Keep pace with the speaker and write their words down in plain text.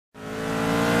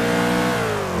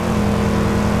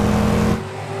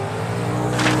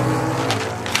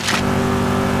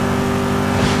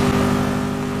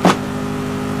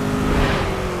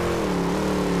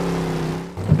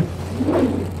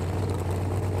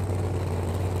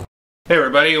Hey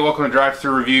everybody, welcome to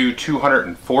Drive-Thru Review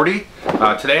 240.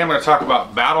 Today I'm going to talk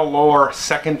about BattleLore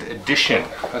 2nd Edition.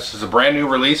 This is a brand new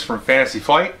release from Fantasy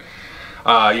Flight.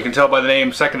 You can tell by the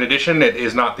name 2nd Edition, it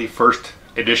is not the first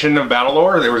edition of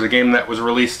BattleLore. There was a game that was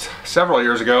released several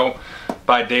years ago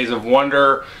by Days of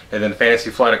Wonder, and then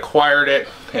Fantasy Flight acquired it,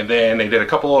 and then they did a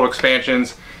couple little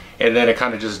expansions, and then it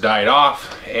kind of just died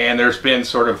off, and there's been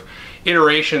sort of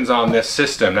iterations on this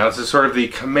system. Now this is sort of the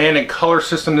command and color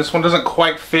system. This one doesn't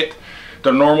quite fit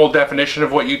the normal definition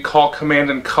of what you'd call command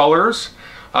and colors,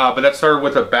 but that started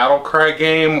with a battle cry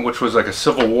game, which was like a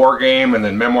Civil War game, and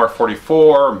then Memoir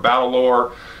 44 and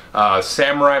BattleLore.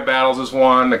 Samurai Battles is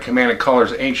one, the Command and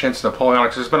Colors Ancients,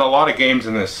 Napoleonics. There's been a lot of games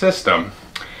in this system,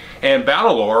 and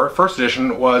BattleLore 1st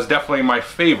edition was definitely my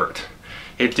favorite.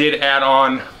 It did add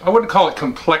on, I wouldn't call it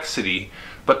complexity,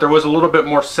 but there was a little bit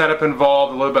more setup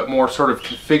involved, a little bit more sort of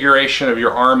configuration of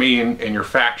your army and your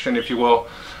faction, if you will,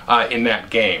 in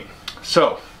that game.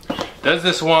 So, does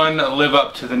this one live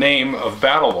up to the name of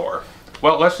BattleLore?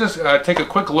 Well, let's just take a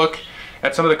quick look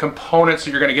at some of the components that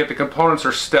you're going to get. The components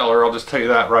are stellar, I'll just tell you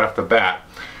that right off the bat.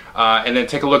 And then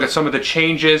take a look at some of the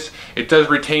changes. It does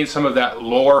retain some of that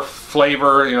lore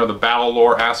flavor, you know, the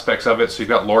BattleLore aspects of it. So you've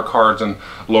got lore cards and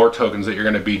lore tokens that you're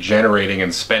going to be generating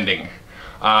and spending.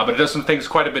 But it does some things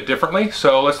quite a bit differently.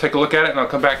 So let's take a look at it and I'll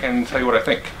come back and tell you what I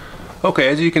think. Okay,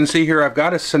 as you can see here, I've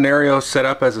got a scenario set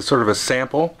up as a sort of a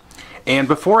sample. And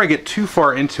before I get too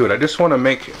far into it, I just want to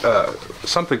make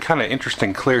something kind of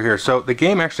interesting clear here. So the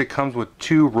game actually comes with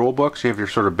 2 rule books. You have your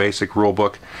sort of basic rule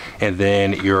book and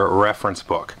then your reference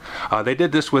book. They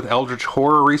did this with Eldritch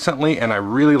Horror recently, and I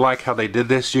really like how they did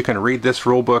this. You can read this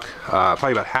rule book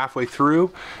probably about halfway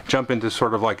through, jump into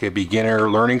sort of like a beginner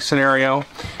learning scenario,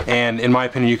 and in my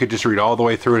opinion you could just read all the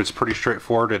way through it. It's pretty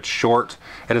straightforward, it's short,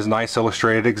 it has nice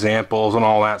illustrated examples and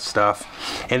all that stuff.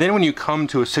 And then when you come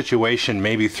to a situation,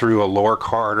 maybe through a lore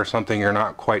card or something, you're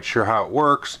not quite sure how it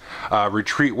works.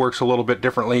 Retreat works a little bit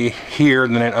differently here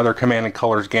than in other Command and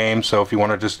Colors games, so if you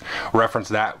want to just reference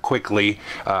that quickly,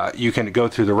 you can go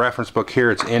through the reference book here.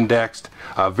 It's indexed,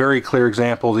 very clear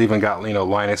examples, even got, you know,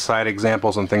 line of sight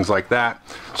examples and things like that.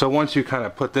 So once you kind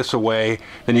of put this away,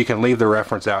 then you can leave the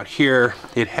reference out here.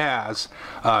 It has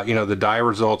you know, the die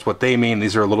results, what they mean.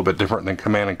 These are a little bit different than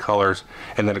Command and Colors,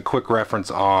 and then a quick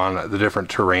reference on the different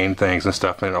terrain things and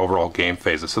stuff and overall game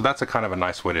phases. So that's a kind of a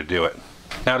nice way to do it.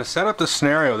 Now, to set up the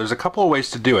scenario, there's a couple of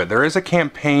ways to do it. There is a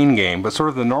campaign game, but sort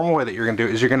of the normal way that you're going to do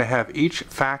it is you're going to have each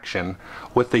faction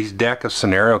with these deck of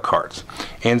scenario cards.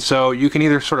 And so you can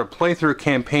either sort of play through a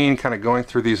campaign, kind of going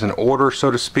through these in order, so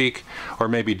to speak, or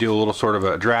maybe do a little sort of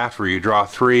a draft where you draw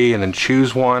 3 and then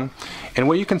choose one. And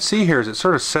what you can see here is it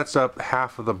sort of sets up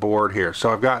half of the board here.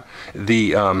 So I've got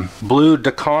the blue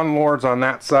Decon Lords on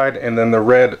that side, and then the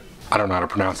red, I don't know how to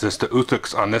pronounce this, the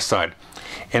Uthuks on this side.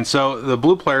 And so the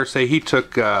blue player, say he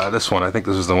took this one. I think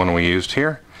this is the one we used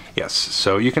here. Yes,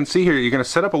 so you can see here, you're going to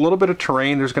set up a little bit of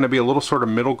terrain. There's going to be a little sort of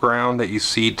middle ground that you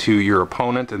see to your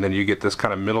opponent, and then you get this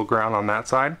kind of middle ground on that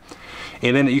side.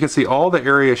 And then you can see all the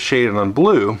areas shaded on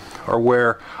blue are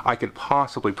where I could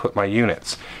possibly put my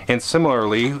units. And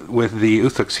similarly with the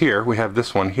Uthuks here, we have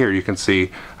this one here. You can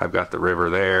see I've got the river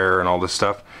there and all this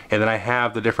stuff. And then I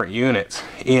have the different units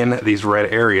in these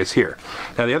red areas here.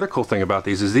 Now the other cool thing about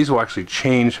these is these will actually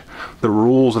change the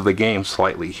rules of the game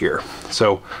slightly here.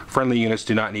 So friendly units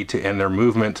do not need to end their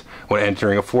movement when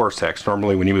entering a forest hex.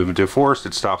 Normally when you move into a forest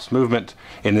it stops movement.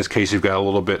 In this case you've got a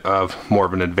little bit of more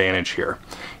of an advantage here.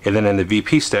 And then in the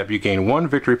VP step, you gain 1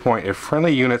 victory point if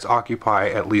friendly units occupy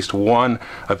at least 1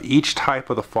 of each type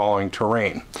of the following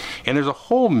terrain. And there's a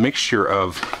whole mixture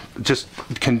of just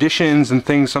conditions and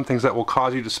things, some things that will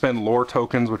cause you to spend lore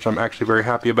tokens, which I'm actually very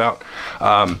happy about.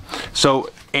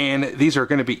 And these are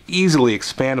going to be easily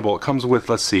expandable. It comes with,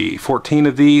 let's see, 14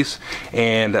 of these,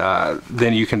 and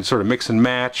then you can sort of mix and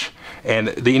match. And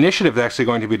the initiative is actually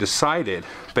going to be decided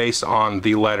based on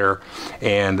the letter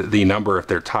and the number if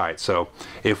they're tied. So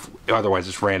if otherwise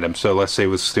it's random. So let's say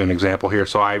let's do an example here.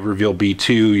 So I reveal B2,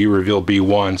 you reveal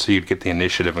B1, so you'd get the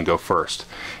initiative and go first.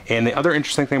 And the other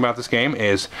interesting thing about this game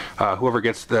is whoever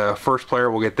gets the first player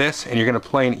will get this, and you're going to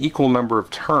play an equal number of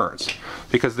turns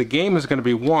because the game is going to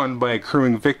be won by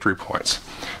accruing victory points.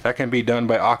 That can be done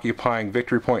by occupying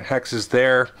victory point hexes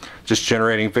there, just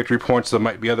generating victory points. There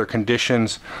might be other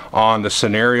conditions on the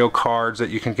scenario cards that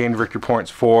you can gain victory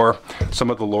points for. Some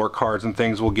of the lore cards and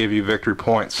things will give you victory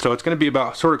points. So it's going to be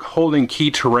about sort of holding key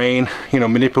terrain, you know,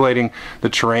 manipulating the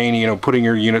terrain, you know, putting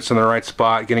your units in the right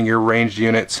spot, getting your ranged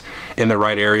units in the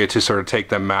right area to sort of take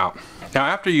them out. Now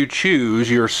after you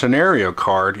choose your scenario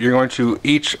card, you're going to,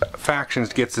 each faction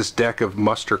gets this deck of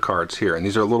muster cards here, and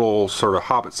these are little sort of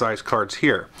hobbit sized cards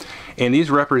here, and these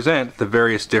represent the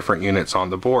various different units on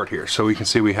the board here. So we can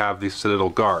see we have the Citadel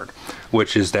Guard,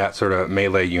 which is that sort of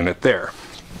melee unit there.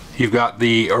 You've got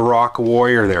the Rock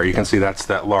Warrior there. You can see that's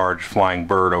that large flying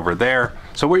bird over there.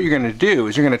 So what you're going to do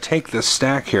is you're going to take this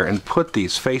stack here and put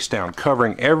these face down,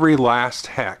 covering every last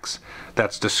hex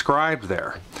that's described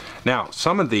there. Now,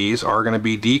 some of these are going to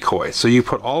be decoys, so you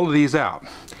put all of these out,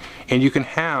 and you can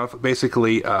have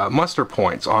basically muster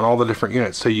points on all the different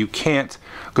units, so you can't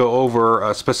go over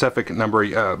a specific number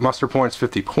of muster points,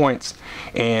 50 points,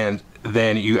 and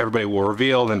then everybody will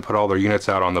reveal and put all their units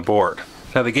out on the board.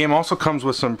 Now the game also comes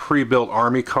with some pre-built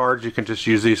army cards. You can just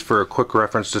use these for a quick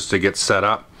reference just to get set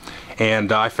up.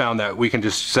 And I found that we can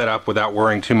just set up without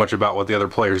worrying too much about what the other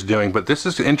player's doing. But this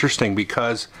is interesting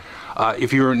because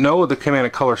if you know the command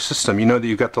and color system, you know that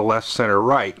you've got the left, center,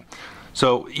 right.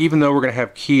 So even though we're going to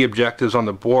have key objectives on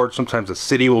the board, sometimes a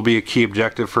city will be a key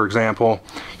objective, for example,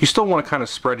 you still want to kind of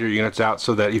spread your units out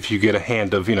so that if you get a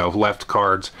hand of, left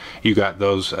cards, you got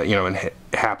those,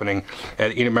 happening.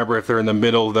 And remember, if they're in the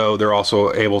middle, though, they're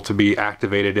also able to be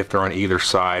activated if they're on either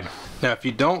side. Now, if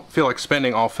you don't feel like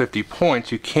spending all 50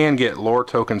 points, you can get lore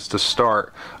tokens to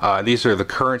start. These are the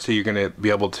currency you're going to be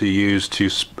able to use to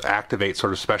activate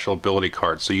sort of special ability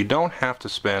cards. So you don't have to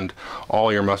spend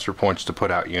all your muster points to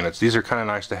put out units. These are kind of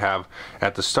nice to have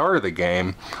at the start of the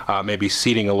game, maybe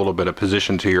ceding a little bit of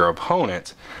position to your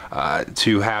opponent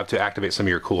to activate some of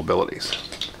your cool abilities.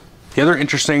 The other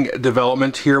interesting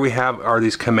development here we have are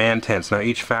these command tents. Now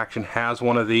each faction has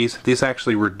one of these. These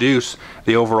actually reduce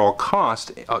the overall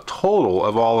cost total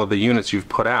of all of the units you've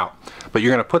put out. But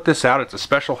you're going to put this out, it's a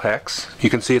special hex. You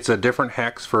can see it's a different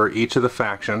hex for each of the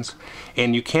factions.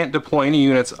 And you can't deploy any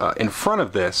units in front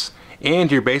of this,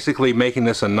 and you're basically making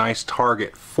this a nice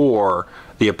target for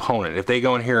the opponent. If they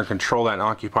go in here and control that and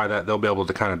occupy that, they'll be able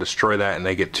to kind of destroy that and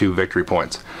they get 2 victory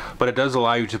points. But it does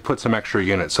allow you to put some extra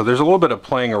units. So there's a little bit of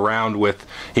playing around with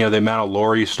the amount of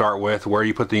lore you start with, where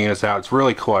you put the units out. It's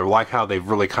really cool. I like how they've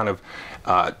really kind of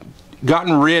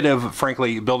gotten rid of,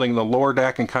 frankly, building the lore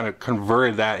deck and kind of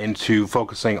converted that into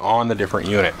focusing on the different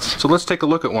units. So let's take a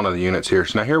look at one of the units here.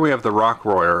 So now here we have the Rock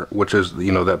Warrior, which is,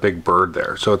 that big bird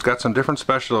there. So it's got some different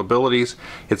special abilities.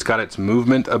 It's got its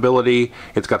movement ability,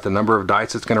 it's got the number of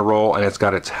dice it's going to roll, and it's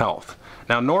got its health.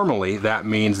 Now normally that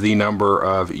means the number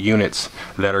of units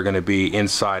that are going to be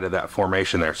inside of that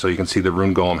formation there. So you can see the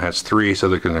Rune Golem has 3, so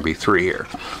there's going to be 3 here.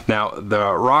 Now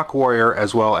the Rock Warrior,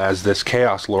 as well as this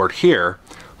Chaos Lord here,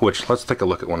 which, let's take a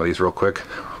look at one of these real quick.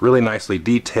 Really nicely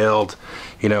detailed,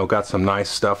 got some nice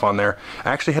stuff on there. I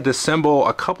actually had to assemble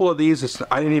a couple of these.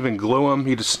 I didn't even glue them.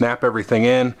 You just snap everything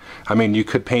in. I mean, you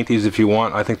could paint these if you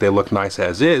want. I think they look nice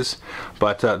as is.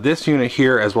 But this unit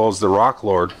here, as well as the Rock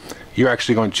Lord, you're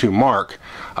actually going to mark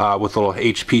with little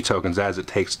HP tokens as it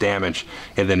takes damage,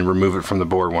 and then remove it from the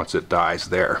board once it dies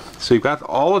there. So you've got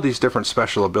all of these different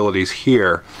special abilities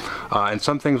here, and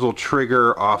some things will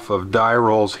trigger off of die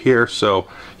rolls here. So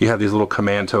you have these little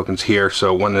command tokens here,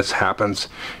 so when this happens,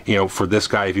 for this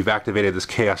guy, if you've activated this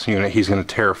chaos unit, he's going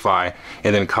to terrify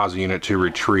and then cause a unit to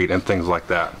retreat and things like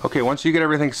that. Okay, once you get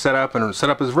everything set up, and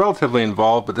setup is relatively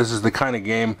involved, but this is the kind of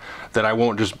game that I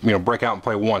won't just break out and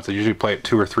play once. I usually play it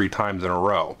 2 or 3 times in a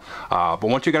row. But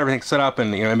once you got everything set up,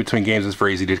 and in between games, it's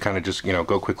very easy to kind of just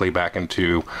go quickly back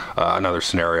into another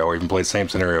scenario, or even play the same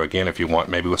scenario again if you want,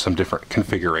 maybe with some different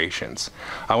configurations.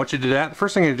 Once you do that, the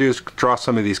first thing you do is draw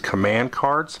some of these command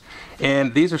cards,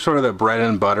 and these are sort of the bread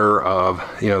and butter of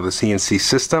the CNC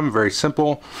system. Very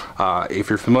simple. If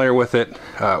you're familiar with it,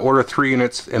 order 3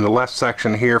 units in the left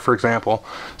section here, for example.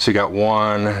 So you got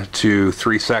 1, 2,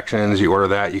 3 sections. You order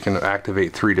that, you can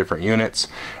activate 3 different units,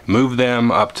 move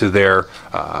them up to their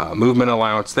movement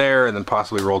allowance there, and then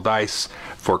possibly roll dice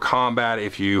for combat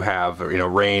if you have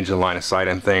range and line of sight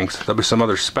and things. There'll be some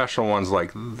other special ones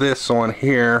like this one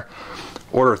here.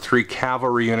 Order 3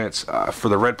 cavalry units. For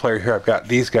the red player here, I've got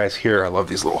these guys here. I love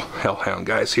these little hellhound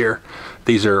guys here.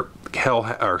 These are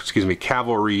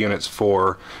cavalry units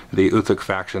for the Uthuk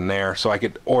faction there. So I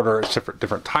could order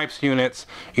different types units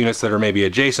that are maybe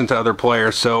adjacent to other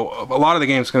players. So a lot of the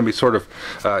game is going to be sort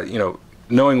of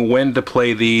knowing when to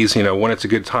play these, when it's a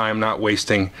good time, not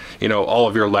wasting, all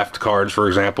of your left cards, for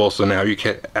example. So now you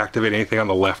can't activate anything on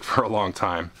the left for a long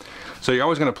time. So you're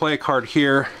always going to play a card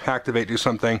here, activate, do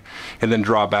something, and then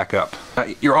draw back up.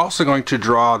 You're also going to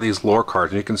draw these lore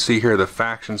cards, and you can see here the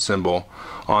faction symbol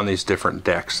on these different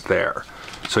decks there.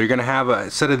 So you're going to have a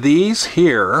set of these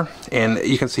here, and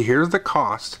you can see here's the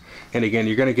cost. And again,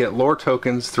 you're going to get lore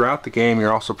tokens throughout the game.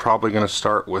 You're also probably going to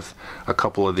start with a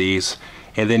couple of these.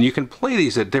 and then you can play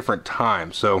these at different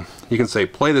times. So you can say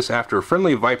play this after a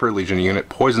friendly Viper Legion unit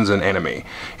poisons an enemy,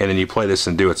 and then you play this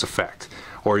and do its effect.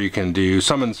 Or you can do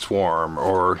Summon Swarm,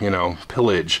 or, you know,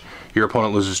 Pillage. Your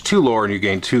opponent loses 2 lore and you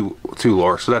gain 2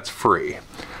 lore, so that's free.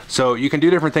 So you can do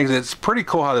different things. It's pretty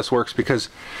cool how this works, because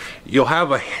you'll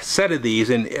have a set of these,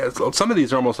 and some of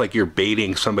these are almost like you're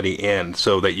baiting somebody in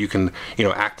so that you can, you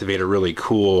know, activate a really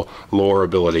cool lore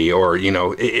ability, or, you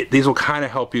know, these will kind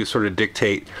of help you sort of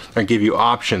dictate and give you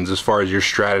options as far as your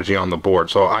strategy on the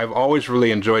board. So I've always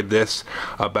really enjoyed this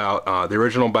about the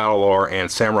original BattleLore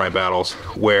and Samurai Battles,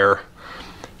 where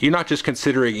you're not just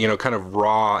considering, you know, kind of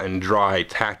raw and dry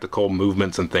tactical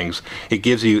movements and things. It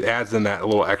gives you, adds in that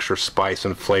little extra spice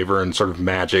and flavor and sort of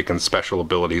magic and special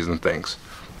abilities and things.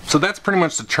 So that's pretty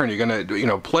much the turn. You're gonna, you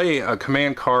know, play a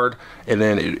command card and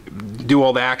then do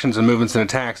all the actions and movements and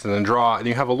attacks, and then draw, and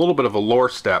you have a little bit of a lore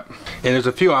step. And there's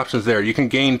a few options there. You can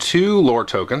gain 2 lore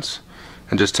tokens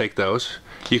and just take those.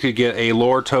 You could get a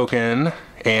lore token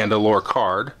and a lore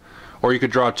card, or you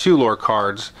could draw 2 lore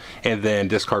cards and then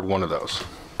discard one of those.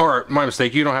 Or, my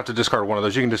mistake, you don't have to discard one of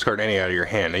those. You can discard any out of your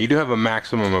hand. Now, you do have a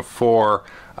maximum of 4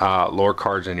 lore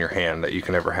cards in your hand that you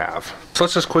can ever have. So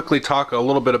let's just quickly talk a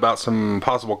little bit about some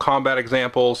possible combat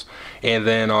examples, and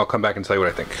then I'll come back and tell you what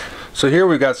I think. So here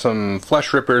we've got some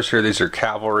Flesh Rippers here. These are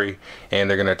cavalry, and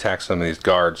they're going to attack some of these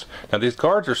guards. Now, these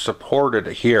guards are supported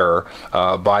here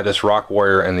by this Rock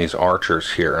Warrior and these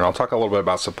archers here, and I'll talk a little bit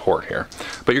about support here.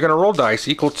 But you're going to roll dice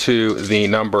equal to the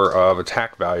number of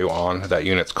attack value on that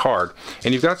unit's card,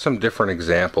 and you've got some different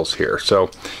examples here.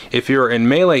 So if you're in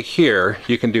melee here,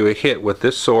 you can do a hit with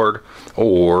this sword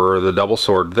or the double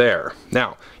sword there.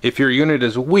 Now, if your unit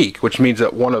is weak, which means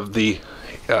that one of the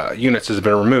units has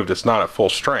been removed, it's not at full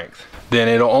strength, then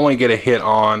it'll only get a hit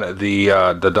on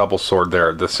the double sword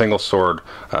there. The single sword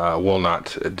will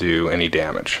not do any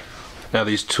damage. Now,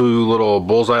 these 2 little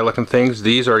bullseye looking things,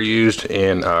 these are used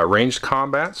in ranged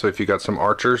combat. So if you got some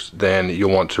archers, then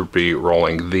you'll want to be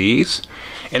rolling these.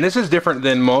 And this is different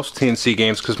than most TNC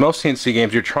games, because most TNC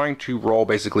games you're trying to roll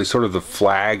basically sort of the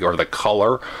flag or the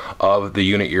color of the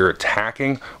unit you're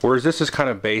attacking, whereas this is kind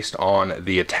of based on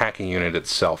the attacking unit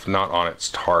itself, not on its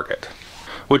target.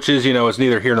 Which is, you know, it's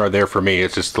neither here nor there for me.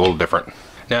 It's just a little different.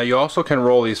 Now, you also can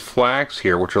roll these flags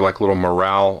here, which are like little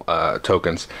morale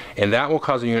tokens, and that will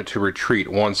cause a unit to retreat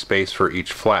 1 space for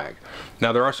each flag.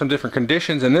 Now, there are some different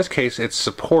conditions. In this case, it's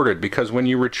supported, because when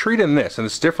you retreat in this, and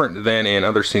it's different than in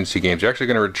other CNC games, you're actually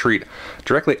going to retreat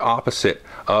directly opposite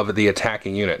of the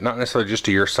attacking unit, not necessarily just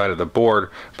to your side of the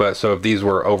board, but so if these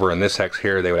were over in this hex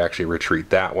here, they would actually retreat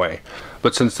that way.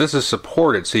 But since this is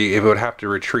supported, see, if it would have to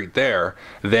retreat there,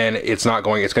 then it's not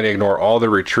going, it's going to ignore all the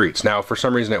retreats. Now, if for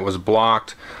some reason it was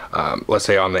blocked, let's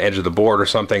say on the edge of the board or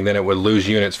something, then it would lose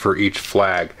units for each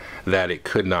flag that it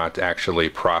could not actually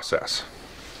process.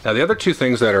 Now, the other 2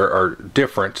 things that are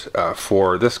different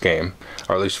for this game,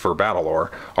 or at least for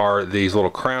BattleLore, are these little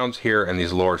crowns here and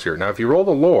these lores here. Now, if you roll the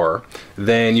lore,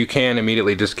 then you can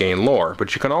immediately just gain lore,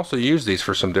 but you can also use these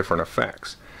for some different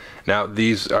effects. Now,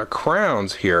 these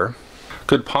crowns here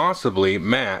could possibly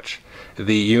match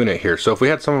the unit here. So if we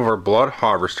had some of our blood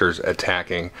harvesters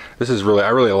attacking, this is really, I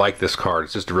really like this card.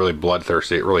 It's just really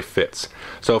bloodthirsty. It really fits.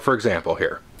 So for example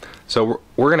here, so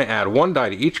we're going to add 1 die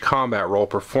to each combat roll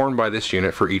performed by this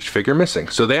unit for each figure missing.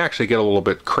 So they actually get a little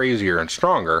bit crazier and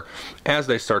stronger as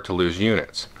they start to lose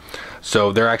units.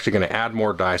 So they're actually going to add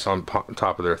more dice on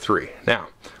top of their 3. Now,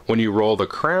 when you roll the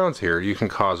crowns here, you can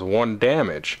cause 1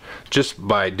 damage just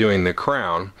by doing the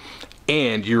crown,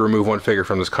 and you remove 1 figure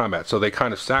from this combat. So they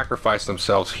kind of sacrifice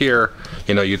themselves here.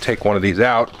 You know, you take one of these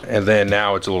out, and then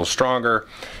now it's a little stronger,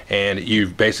 and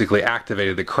you've basically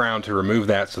activated the crown to remove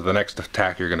that, so the next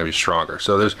attack you're going to be stronger.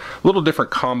 So there's little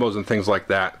different combos and things like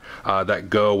that that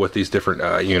go with these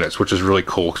different units, which is really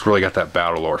cool. It's really got that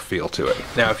BattleLore feel to it.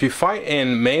 Now, if you fight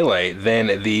in melee,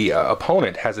 then the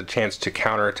opponent has a chance to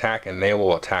counterattack, and they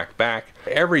will attack back.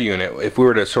 Every unit, if we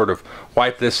were to sort of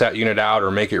wipe this unit out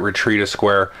or make it retreat a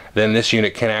square, then this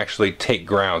unit can actually take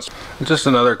grounds. Just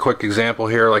another quick example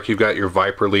here, like you've got your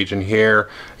Viper Legion here,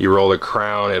 you roll a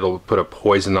crown, it'll put a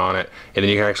poison on it, and then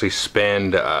you can actually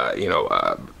spend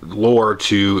lore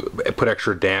to put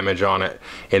extra damage on it,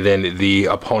 and then the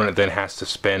opponent then has to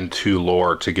spend 2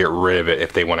 lore to get rid of it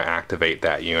if they want to activate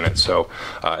that unit. So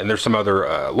and there's some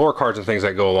other lore cards and things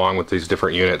that go along with these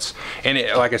different units, and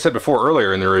like I said before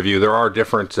earlier in the review, there are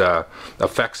different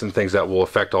effects and things that will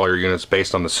affect all your units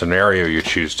based on the scenario you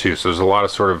choose too. So there's a lot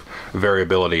of sort of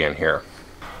variability in here.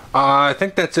 I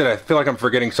think that's it. I feel like I'm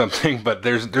forgetting something, but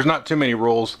there's not too many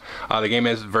rules. The game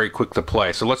is very quick to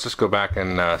play, so let's just go back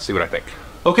and see what I think.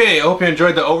 Okay, I hope you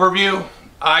enjoyed the overview.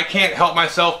 I can't help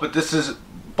myself, but this is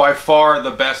by far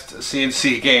the best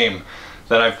CNC game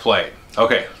that I've played.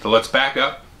 Okay, so let's back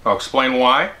up. I'll explain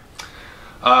why.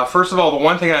 First of all, the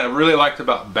one thing I really liked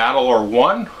about BattleLore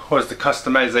 1 was the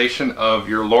customization of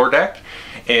your lore deck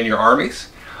and your armies.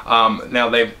 Now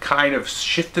they've kind of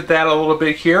shifted that a little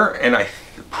bit here, and I'm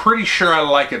pretty sure I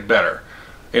like it better.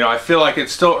 You know, I feel like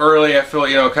it's still early. I feel,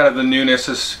 you know, kind of the newness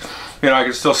is, you know, I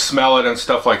can still smell it and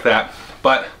stuff like that.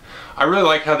 But I really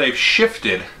like how they've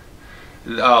shifted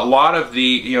a lot of the,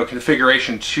 you know,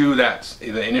 configuration to that,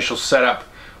 the initial setup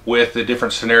with the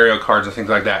different scenario cards and things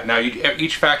like that. Now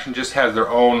each faction just has their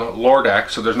own lore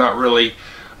deck, so there's not really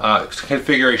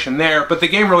configuration there, but the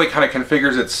game really kind of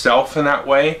configures itself in that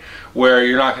way, where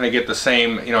you're not going to get the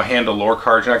same, you know, hand of lore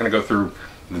cards. You're not going to go through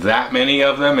that many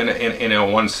of them in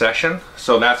a one session,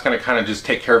 so that's going to kind of just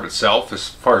take care of itself as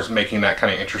far as making that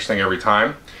kind of interesting every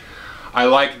time. I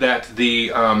like that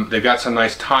they've got some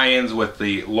nice tie-ins with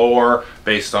the lore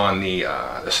based on the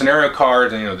scenario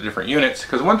cards and, you know, the different units.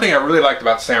 Because one thing I really liked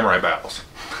about Samurai Battles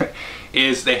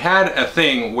is they had a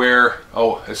thing where,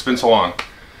 oh, it's been so long,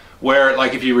 where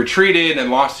like if you retreated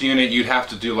and lost a unit, you'd have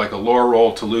to do like a lore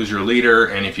roll to lose your leader,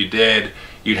 and if you did,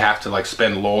 you'd have to like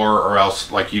spend lore, or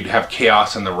else like you'd have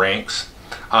chaos in the ranks,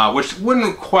 which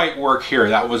wouldn't quite work here.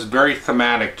 That was very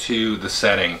thematic to the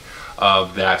setting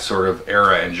of that sort of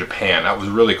era in Japan. That was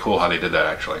really cool how they did that,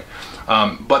 actually.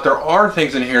 But there are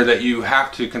things in here that you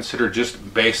have to consider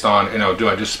just based on, you know, do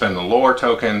I just spend the lore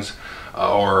tokens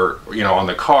or, you know, on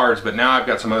the cards? But now I've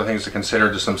got some other things to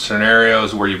consider, just some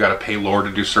scenarios where you've got to pay lore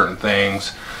to do certain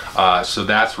things. So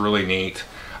that's really neat.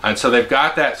 And so they've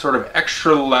got that sort of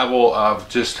extra level of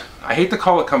just, I hate to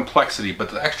call it complexity, but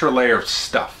the extra layer of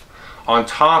stuff on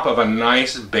top of a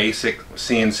nice basic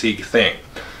CNC thing.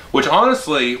 Which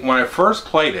honestly, when I first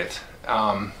played it,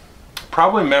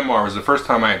 probably Memoir was the first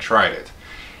time I had tried it.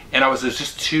 And it was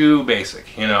just too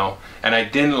basic, you know. And I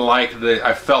didn't like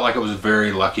I felt like it was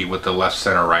very lucky with the left,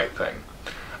 center, right thing.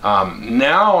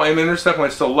 Now, I mean, there's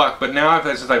definitely still luck, but now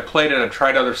as I played it, I've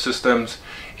tried other systems,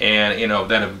 and, you know,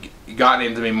 that have gotten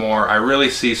into me more. I really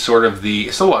see sort of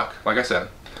it's still luck, like I said,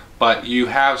 but you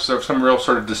have some real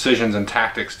sort of decisions and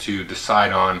tactics to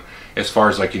decide on as far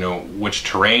as, like, you know, which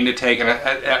terrain to take, and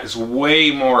it's way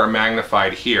more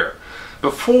magnified here.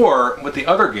 Before, with the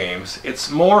other games, it's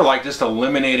more like just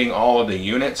eliminating all of the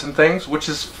units and things, which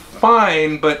is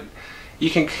fine, but you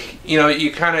can, you know,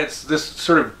 you kind of, it's this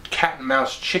sort of cat and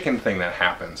mouse chicken thing that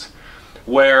happens,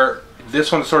 where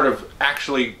this one sort of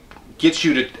actually gets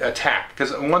you to attack.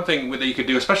 Because one thing that you could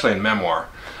do, especially in Memoir,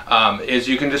 is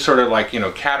you can just sort of, like, you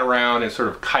know, cat around and sort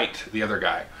of kite the other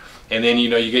guy. And then, you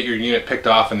know, you get your unit picked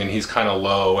off, and then he's kind of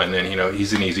low, and then, you know,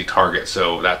 he's an easy target,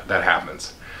 so that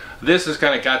happens. This has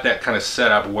kind of got that kind of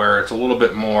setup where it's a little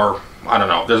bit more, I don't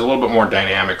know, there's a little bit more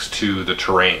dynamics to the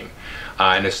terrain.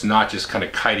 And it's not just kind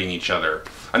of kiting each other.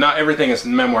 And not everything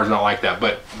in Memoir is not like that,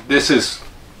 but this is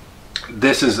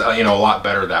you know, a lot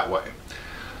better that way.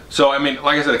 So, I mean,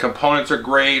 like I said, the components are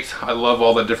great. I love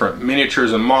all the different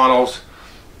miniatures and models.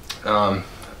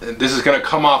 This is going to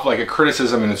come off like a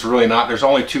criticism, and it's really not. There's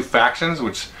only 2 factions,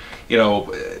 which, you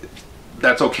know,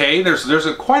 that's okay. There's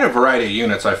quite a variety of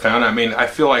units I found. I mean, I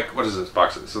feel like, what is this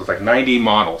box? It's like 90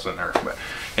 models in there.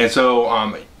 And so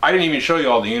I didn't even show you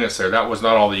all the units there. That was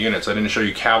not all the units. I didn't show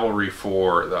you cavalry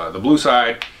for the blue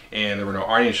side, and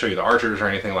I didn't show you the archers or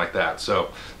anything like that.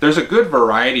 So there's a good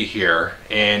variety here,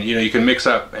 and, you know, you can mix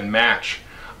up and match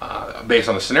based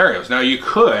on the scenarios. Now you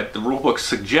could, the rulebook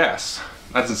suggests,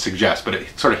 doesn't suggest, but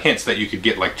it sort of hints that you could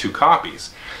get like 2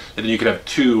 copies, and then you could have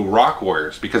 2 rock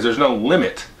warriors, because there's no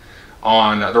limit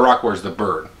on the rock warriors, the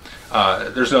bird.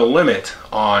 There's no limit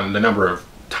on the number of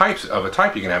types of a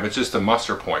type you can have. It's just a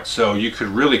muster point, so you could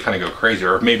really kind of go crazy.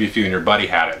 Or maybe if you and your buddy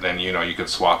had it, then, you know, you could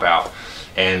swap out,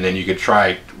 and then you could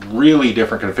try really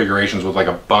different configurations with like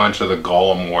a bunch of the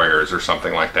golem warriors or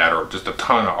something like that, or just a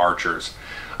ton of archers,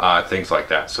 things like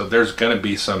that. So there's going to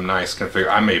be some nice config.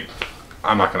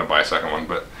 I'm not going to buy a second one,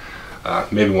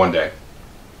 but maybe one day.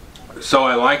 So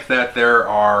I like that there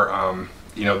are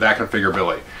you know, that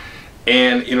configurability.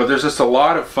 And, you know, there's just a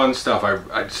lot of fun stuff.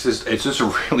 It's just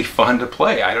really fun to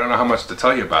play. I don't know how much to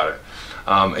tell you about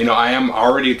it. You know, I am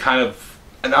already kind of,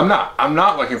 and I'm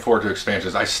not looking forward to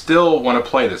expansions. I still want to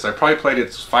play this. I probably played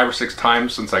it 5 or 6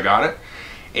 times since I got it,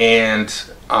 and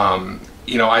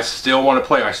you know, I still want to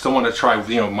play. I still want to try,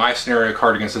 you know, my scenario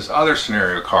card against this other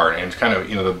scenario card, and kind of,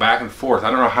 you know, the back and forth.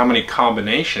 I don't know how many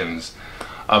combinations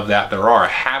of that there are. I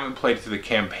haven't played through the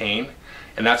campaign.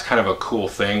 And that's kind of a cool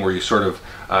thing where you sort of,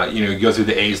 you know, you go through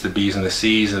the A's, the B's, and the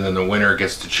C's, and then the winner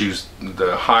gets to choose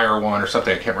the higher one or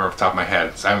something. I can't remember off the top of my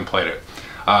head, so I haven't played it.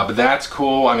 But that's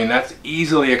cool. I mean, that's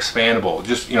easily expandable.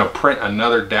 Just, you know, print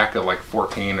another deck of like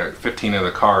 14 or 15 of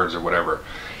the cards or whatever,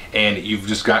 and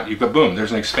you've got boom,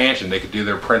 there's an expansion. They could do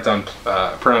their print on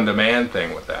demand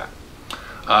thing with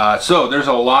that. So there's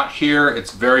a lot here.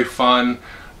 It's very fun.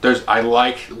 I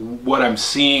like what I'm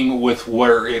seeing with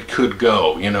where it could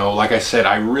go. You know, like I said,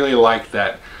 I really like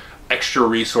that extra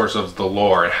resource of the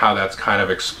lore and how that's kind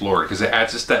of explored, because it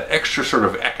adds just that extra sort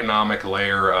of economic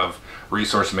layer of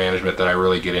resource management that I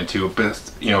really get into.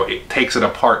 But, you know, it takes it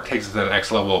apart, takes it to the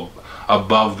next level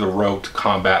above the rote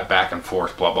combat back and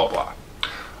forth, blah, blah, blah.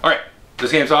 All right,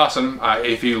 this game's awesome.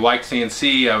 If you like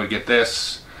CNC, I would get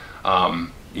this.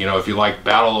 You know, if you like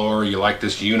BattleLore, you like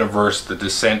this universe, the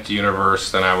Descent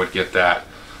universe, then I would get that.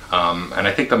 And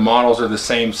I think the models are the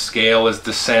same scale as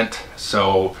Descent,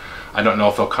 so I don't know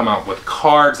if they'll come out with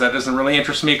cards. That doesn't really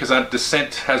interest me because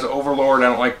Descent has Overlord. I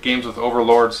don't like games with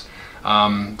Overlords.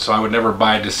 So I would never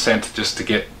buy Descent just to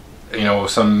get, you know,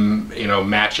 some, you know,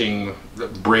 matching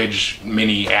bridge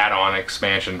mini add-on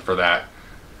expansion for that.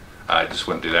 I just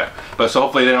wouldn't do that. But so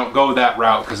hopefully they don't go that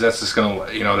route, because that's just gonna,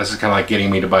 you know, this is kind of like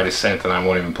getting me to buy Descent and I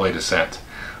won't even play Descent.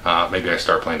 Maybe I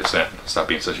start playing Descent. Stop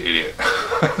being such an idiot.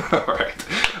 All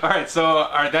right. So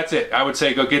that's it. I would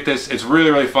say go get this. It's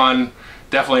really, really fun.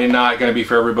 Definitely not going to be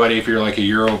for everybody. If you're like a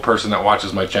Euro person that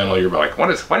watches my channel, you're like, why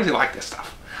does he like this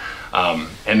stuff?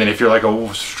 And then if you're like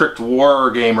a strict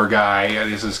war gamer guy,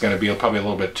 this is going to be probably a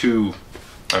little bit too,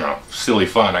 I don't know, silly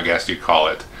fun, I guess you'd call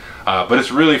it. But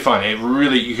it's really fun. It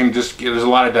really, you can just, there's a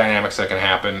lot of dynamics that can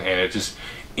happen, and it's just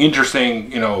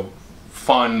interesting, you know,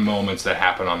 fun moments that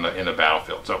happen in the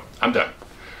battlefield. So I'm done.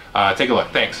 Take a look.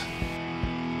 Thanks.